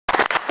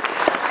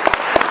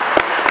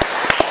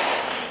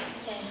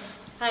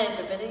Hi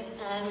everybody,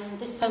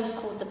 this poem's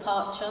called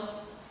Departure.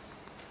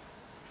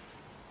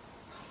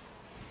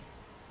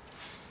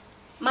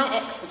 My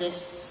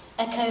exodus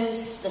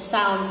echoes the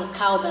sounds of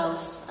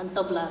cowbells and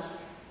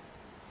tablas.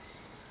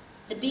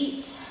 The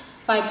beat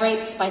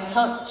vibrates by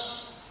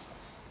touch.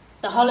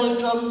 The hollow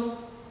drum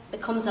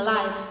becomes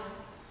alive,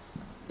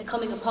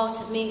 becoming a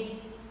part of me.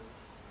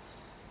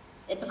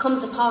 It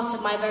becomes a part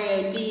of my very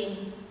own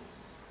being,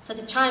 for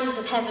the chimes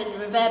of heaven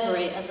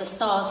reverberate as the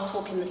stars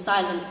talk in the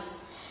silence,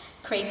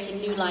 creating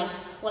new life,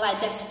 while I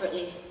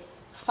desperately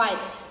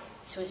fight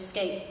to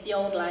escape the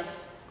old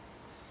life.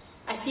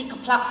 I seek a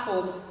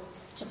platform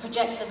to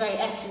project the very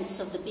essence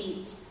of the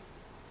beat,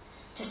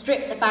 to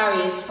strip the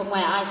barriers from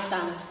where I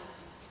stand.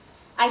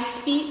 I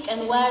speak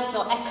and words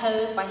are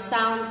echoed by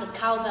sounds of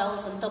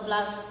cowbells and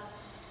tablas.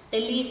 They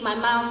leave my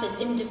mouth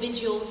as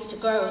individuals to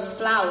grow as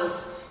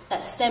flowers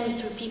that stem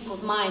through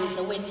people's minds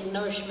awaiting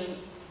nourishment.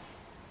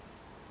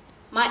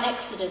 My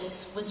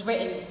exodus was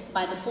written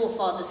by the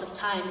forefathers of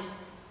time,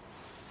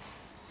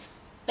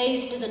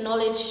 bathed in the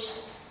knowledge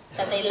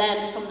that they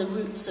learned from the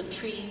roots of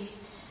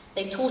trees.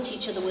 They taught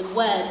each other with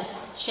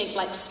words shaped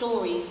like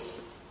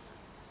stories.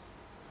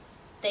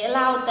 They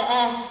allowed the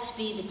earth to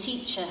be the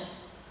teacher,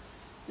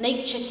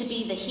 nature to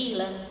be the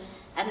healer,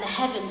 and the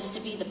heavens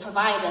to be the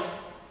provider.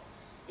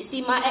 You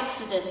see, my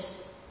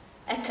exodus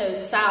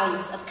echoes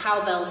sounds of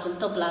cowbells and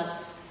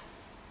tablas.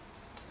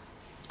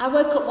 I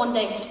woke up one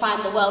day to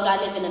find the world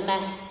I live in a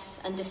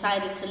mess and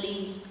decided to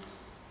leave.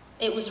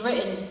 It was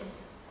written,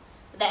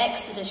 the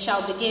exodus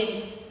shall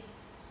begin,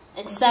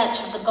 in search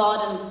of the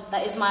garden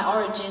that is my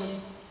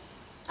origin.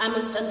 I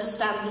must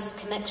understand this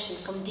connection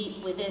from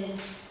deep within.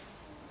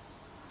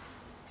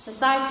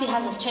 Society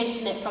has us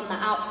chasing it from the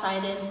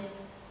outside in,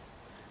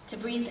 to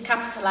breed the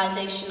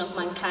capitalization of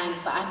mankind,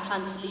 but I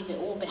plan to leave it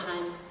all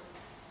behind.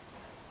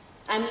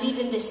 I'm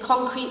leaving this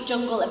concrete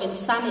jungle of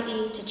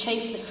insanity to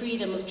chase the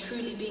freedom of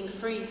truly being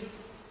free.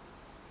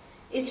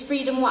 Is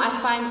freedom what I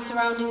find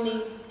surrounding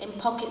me, in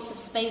pockets of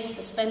space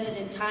suspended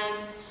in time,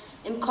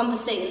 in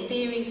conversating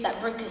theories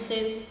that brick us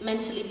in,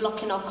 mentally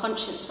blocking our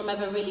conscience from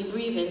ever really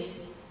breathing?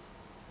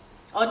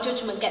 Our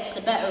judgment gets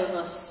the better of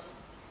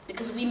us,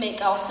 because we make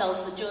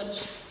ourselves the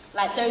judge.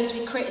 Like those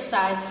we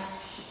criticise,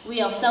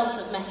 we ourselves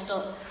have messed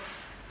up.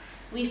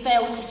 We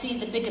failed to see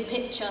the bigger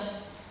picture,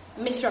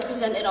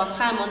 misrepresented our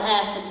time on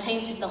earth and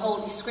tainted the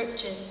holy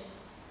scriptures.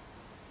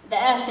 The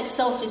earth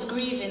itself is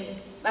grieving.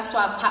 That's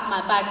why I've packed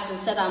my bags and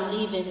said I'm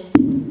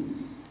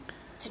leaving.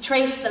 To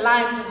trace the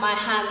lines of my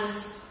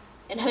hands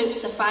in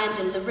hopes of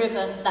finding the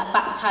river that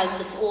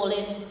baptized us all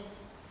in.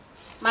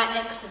 My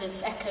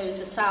exodus echoes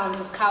the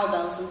sounds of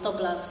cowbells and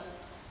tablas.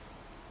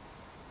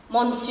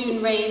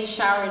 Monsoon rain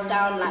showering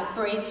down like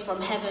braids from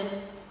heaven,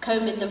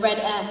 combing the red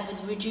earth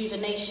with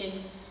rejuvenation.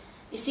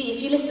 You see,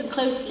 if you listen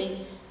closely,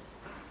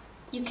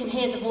 you can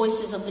hear the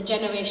voices of the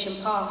generation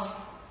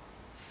past.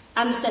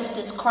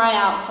 Ancestors cry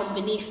out from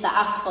beneath the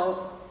asphalt.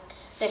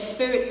 Their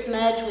spirits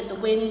merge with the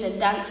wind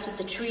and dance with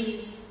the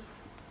trees.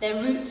 Their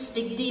roots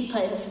dig deeper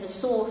into the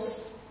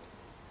source.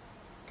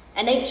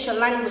 An ancient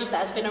language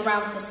that has been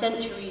around for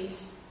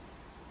centuries.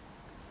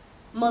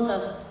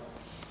 Mother,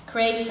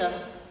 creator,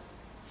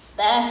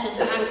 the earth is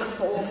the anchor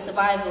for all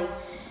survival.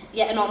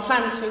 Yet in our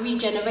plans for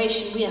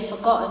regeneration, we have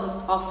forgotten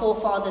our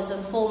forefathers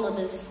and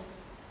foremothers.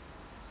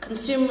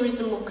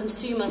 Consumerism will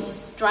consume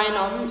us, drying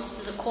our roots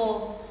to the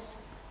core,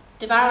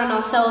 devouring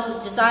ourselves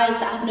with desires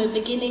that have no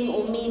beginning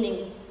or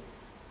meaning.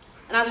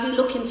 And as we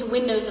look into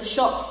windows of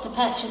shops to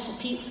purchase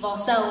a piece of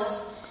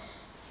ourselves,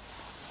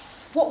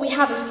 what we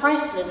have is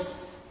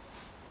priceless.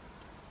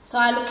 So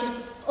I look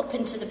up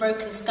into the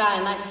broken sky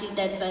and I see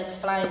dead birds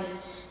flying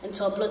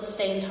into a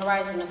blood-stained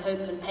horizon of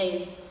hope and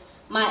pain.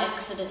 My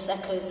exodus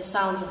echoes the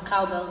sounds of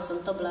cowbells and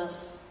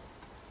tablas.